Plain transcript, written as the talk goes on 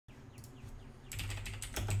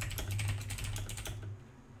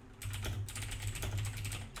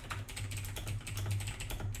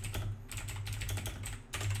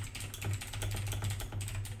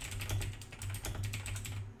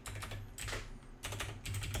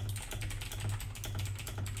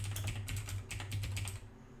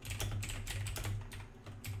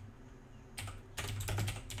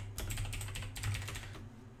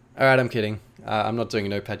Alright, I'm kidding. I'm not doing a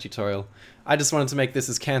notepad tutorial. I just wanted to make this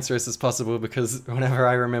as cancerous as possible because whenever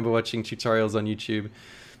I remember watching tutorials on YouTube,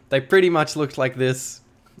 they pretty much looked like this,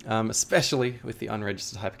 especially with the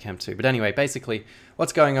unregistered Hypercam 2. But anyway, basically,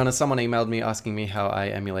 what's going on is someone emailed me asking me how I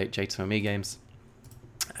emulate J2ME games.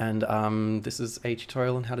 And this is a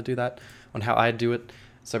tutorial on how to do that, on how I do it.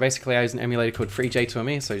 So basically I use an emulator called free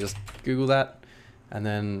J2ME, so just Google that, and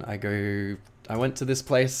then I went to this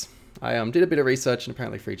place. I did a bit of research, and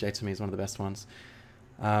apparently free J2ME is one of the best ones.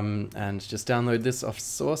 And just download this off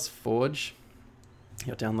SourceForge.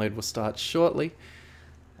 Your download will start shortly,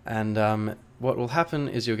 and what will happen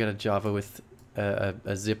is you'll get a Java with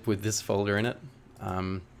a zip with this folder in it.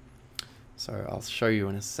 So I'll show you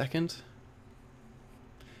in a second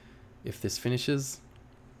if this finishes.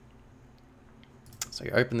 So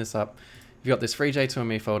you open this up, you've got this free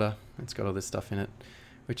J2ME folder, it's got all this stuff in it,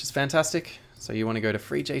 which is fantastic. So you want to go to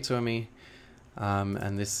free J2ME,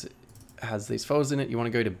 and this has these folders in it. You want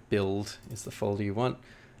to go to build is the folder you want,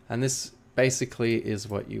 and this basically is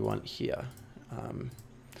what you want here.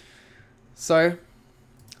 So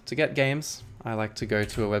to get games, I like to go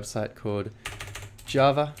to a website called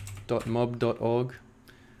java.mob.org.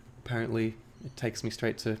 Apparently it takes me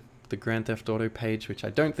straight to the Grand Theft Auto page, which I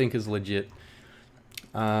don't think is legit.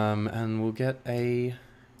 And we'll get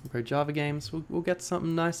Java games. We'll get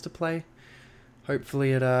something nice to play.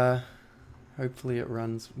 Hopefully it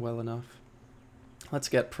runs well enough. Let's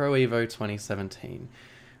get Pro Evo 2017,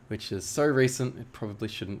 which is so recent it probably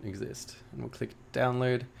shouldn't exist. And we'll click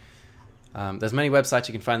download. There's many websites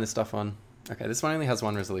you can find this stuff on. Okay, this one only has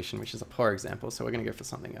one resolution, which is a poor example, so we're going to go for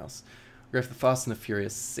something else. We'll go for the Fast and the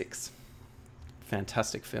Furious 6.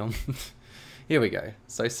 Fantastic film. Here we go.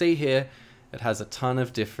 So see here, it has a ton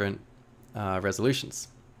of different resolutions,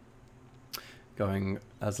 going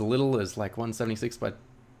as little as like 176 by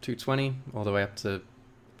 220 all the way up to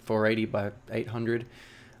 480 by 800.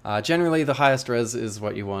 Generally the highest res is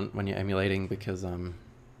what you want when you're emulating, because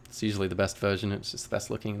it's usually the best version, it's just the best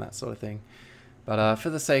looking, that sort of thing. But for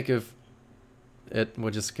the sake of it,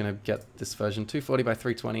 we're just going to get this version, 240 by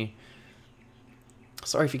 320.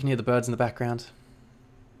 Sorry if you can hear the birds in the background.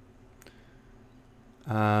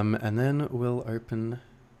 And then we'll open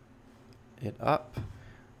it up.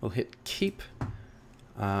 We'll hit keep.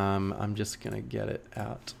 I'm just going to get it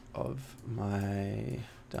out of my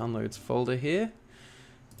downloads folder here.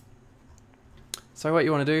 So what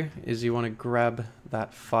you want to do is you want to grab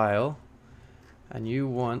that file and you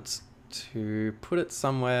want to put it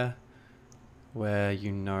somewhere where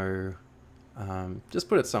you know, just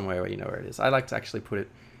put it somewhere where you know where it is. I like to actually put it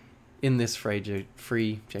in this free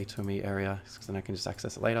J2ME area, because then I can just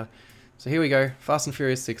access it later. So here we go, Fast and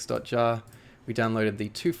Furious 6.jar. We downloaded the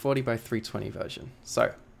 240 by 320 version.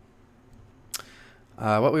 So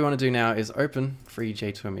what we want to do now is open free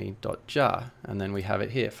J2ME.jar, and then we have it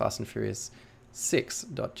here, Fast and Furious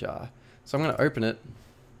 6.jar. So I'm going to open it,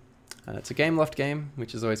 and it's a Gameloft game,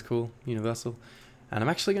 which is always cool, universal. And I'm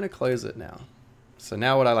actually going to close it now. So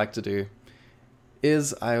now what I like to do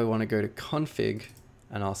is I want to go to config,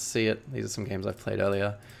 and I'll see it. These are some games I've played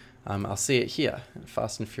earlier. I'll see it here,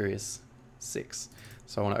 Fast and Furious 6.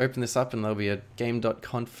 So I want to open this up, and there'll be a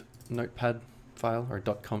game.conf notepad file, or a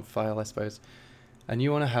 .conf file, I suppose. And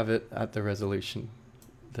you want to have it at the resolution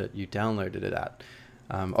that you downloaded it at.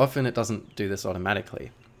 Often it doesn't do this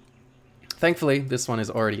automatically. Thankfully, this one is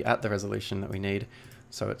already at the resolution that we need,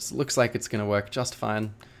 so it looks like it's going to work just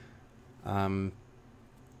fine.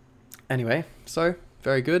 Anyway, so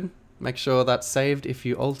very good. Make sure that's saved if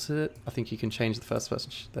you altered it. I think you can change the first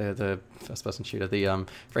person shooter, the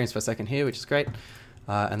frames per second here, which is great.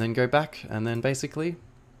 And then go back, and then basically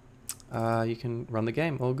you can run the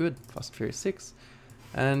game. All good. Fast and Furious 6.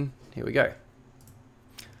 And here we go.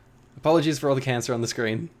 Apologies for all the cancer on the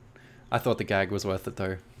screen. I thought the gag was worth it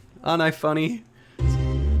though. Aren't I funny?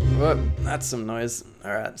 Whoa, that's some noise.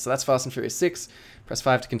 Alright, so that's Fast and Furious 6. Press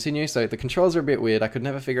 5 to continue. So the controls are a bit weird. I could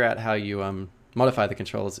never figure out how you modify the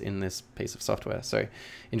controls in this piece of software, so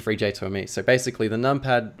in free J2ME. So basically the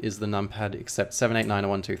numpad is the numpad, except 789 are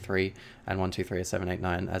 123 and 123 are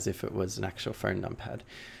 789, as if it was an actual phone numpad.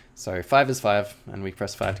 So 5 is 5, and we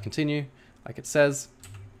press 5 to continue, like it says.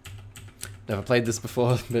 Never played this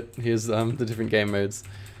before, but here's the different game modes.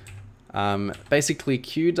 Basically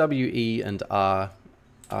Q, W, E, and R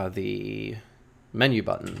are the menu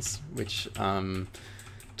buttons, which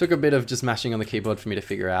took a bit of just mashing on the keyboard for me to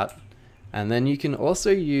figure out. And then you can also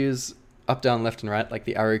use up, down, left, and right, like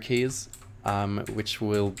the arrow keys, which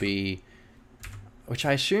I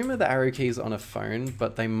assume are the arrow keys on a phone,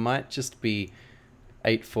 but they might just be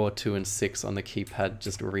 8, 4, 2, and 6 on the keypad,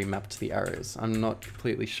 just remapped to the arrows. I'm not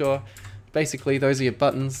completely sure, basically those are your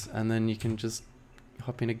buttons, and then you can just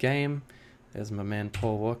hop in a game. There's my man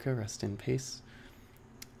Paul Walker, rest in peace.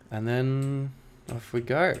 And then off we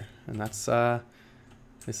go. And that's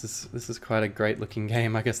this is quite a great looking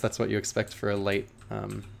game. I guess that's what you expect for a late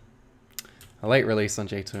release on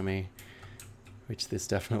J2ME, which this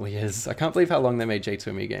definitely is. I can't believe how long they made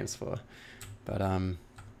J2ME games for. But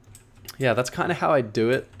yeah, that's kind of how I do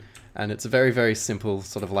it, and it's a very, very simple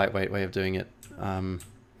sort of lightweight way of doing it.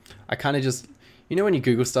 I kind of just, you know when you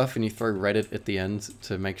Google stuff and you throw Reddit at the end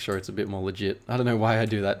to make sure it's a bit more legit? I don't know why I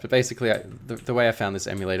do that, but basically the way I found this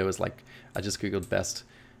emulator was like, I just Googled best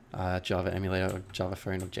Java emulator, or Java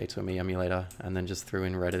phone, or J2ME emulator, and then just threw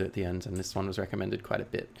in Reddit at the end, and this one was recommended quite a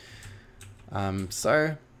bit.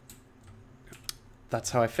 So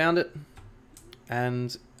that's how I found it,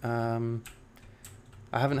 and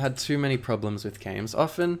I haven't had too many problems with games.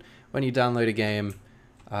 Often when you download a game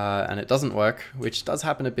and it doesn't work, which does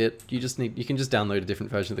happen a bit, you can just download a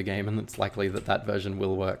different version of the game, and it's likely that that version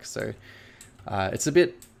will work. So it's a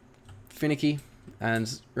bit finicky,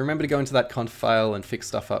 and remember to go into that conf file and fix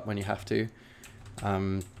stuff up when you have to.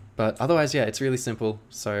 But otherwise, yeah, it's really simple.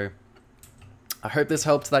 So I hope this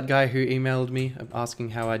helped that guy who emailed me asking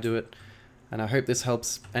how I do it, and I hope this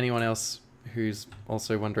helps anyone else who's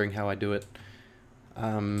also wondering how I do it.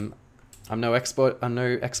 I'm no expert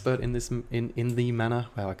in this in the manner.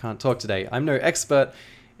 Wow, I can't talk today. I'm no expert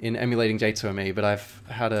in emulating J2ME, but I've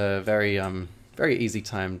had a very very easy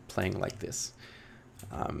time playing like this.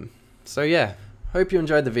 So yeah, hope you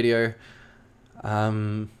enjoyed the video,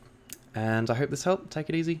 and I hope this helped. Take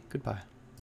it easy. Goodbye.